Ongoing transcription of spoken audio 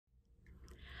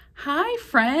Hi,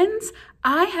 friends.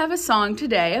 I have a song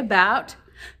today about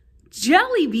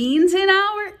jelly beans in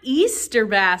our Easter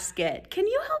basket. Can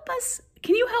you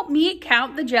help me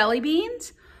count the jelly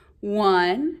beans?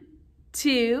 1,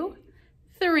 2,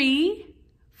 3,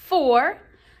 4,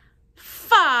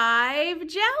 5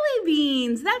 jelly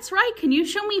beans. That's right. Can you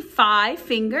show me 5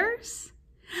 fingers?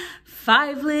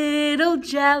 5 little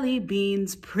jelly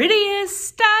beans,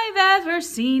 prettiest I've ever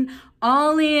seen,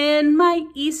 all in my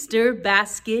Easter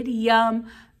basket, yum.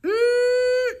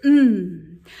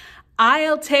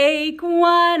 I'll take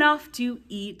one off to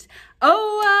eat.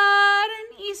 Oh, what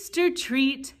an Easter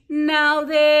treat. Now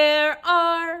there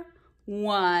are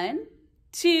 1,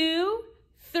 2,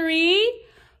 3,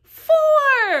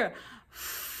 4.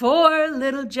 4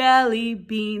 little jelly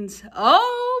beans.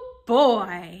 Oh,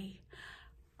 boy.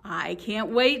 I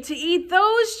can't wait to eat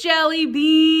those jelly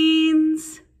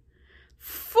beans.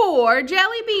 4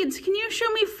 jelly beans. Can you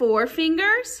show me 4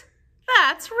 fingers?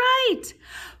 That's right.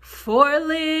 4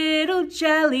 little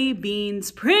jelly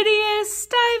beans,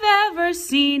 prettiest I've ever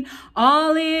seen,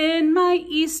 all in my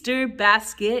Easter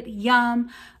basket,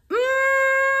 yum.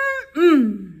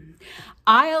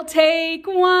 I'll take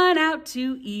one out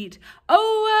to eat.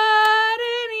 Oh, what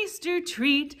an Easter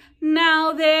treat.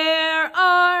 Now there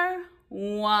are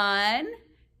 1,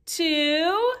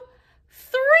 2,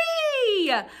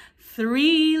 3.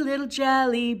 3 little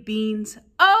jelly beans.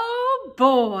 Oh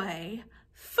boy.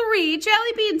 3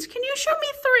 jelly beans. Can you show me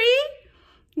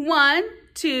 3? 1,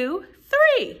 2,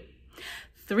 3.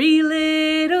 3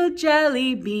 little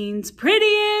jelly beans,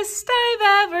 prettiest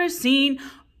I've ever seen,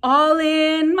 all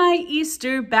in my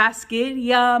Easter basket,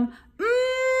 yum.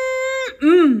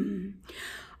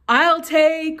 I'll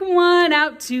take one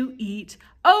out to eat.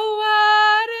 Oh,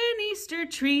 what an Easter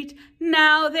treat.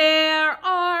 Now there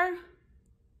are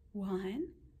 1.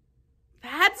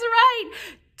 That's right.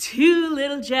 2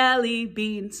 little jelly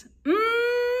beans.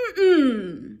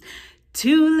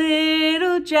 2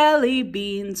 little jelly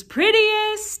beans,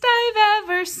 prettiest I've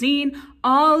ever seen,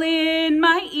 all in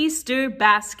my Easter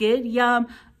basket, yum.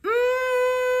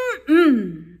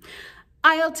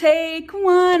 I'll take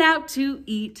one out to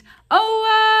eat. Oh,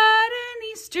 what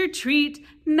an Easter treat.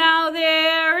 Now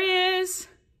there is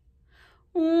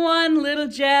 1 little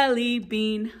jelly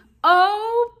bean.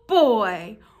 Oh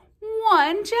boy,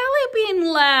 1 jelly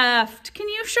bean left. Can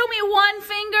you show me 1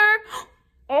 finger?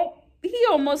 Oh, he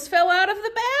almost fell out of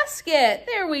the basket.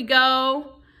 There we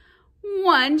go.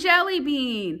 1 jelly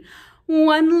bean.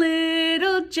 1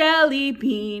 little jelly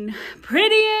bean,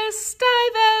 prettiest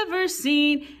I've ever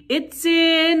seen. It's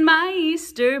in my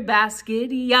Easter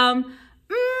basket, yum.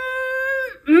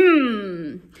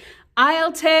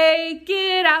 I'll take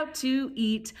it out to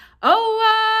eat. Oh,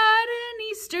 what an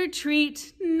Easter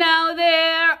treat. Now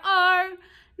there are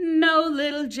no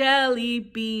little jelly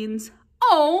beans.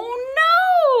 Oh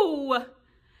no!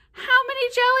 How many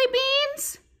jelly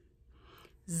beans?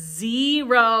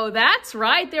 0. That's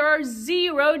right. There are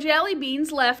 0 jelly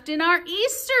beans left in our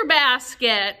Easter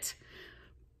basket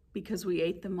because we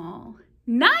ate them all.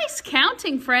 Nice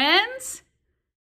counting, friends.